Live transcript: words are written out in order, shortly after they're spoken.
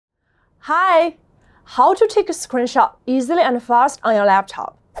Hi! How to take a screenshot easily and fast on your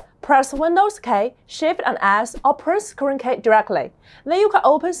laptop. Press Windows key, Shift and S, or PrtScn key directly. Then you can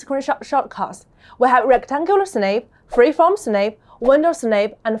open screenshot shortcuts. We have rectangular snap, freeform snap, window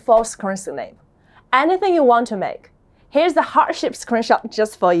snap, and full screen snap. Anything you want to make. Here's the heart-shaped screenshot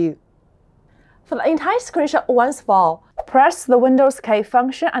just for you. For the entire screenshot once for all, press the Windows key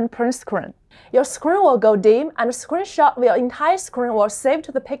function and print screen. Your screen will go dim and the screenshot of your entire screen will save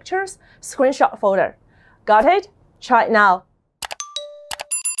to the Pictures screenshot folder. Got it? Try it now.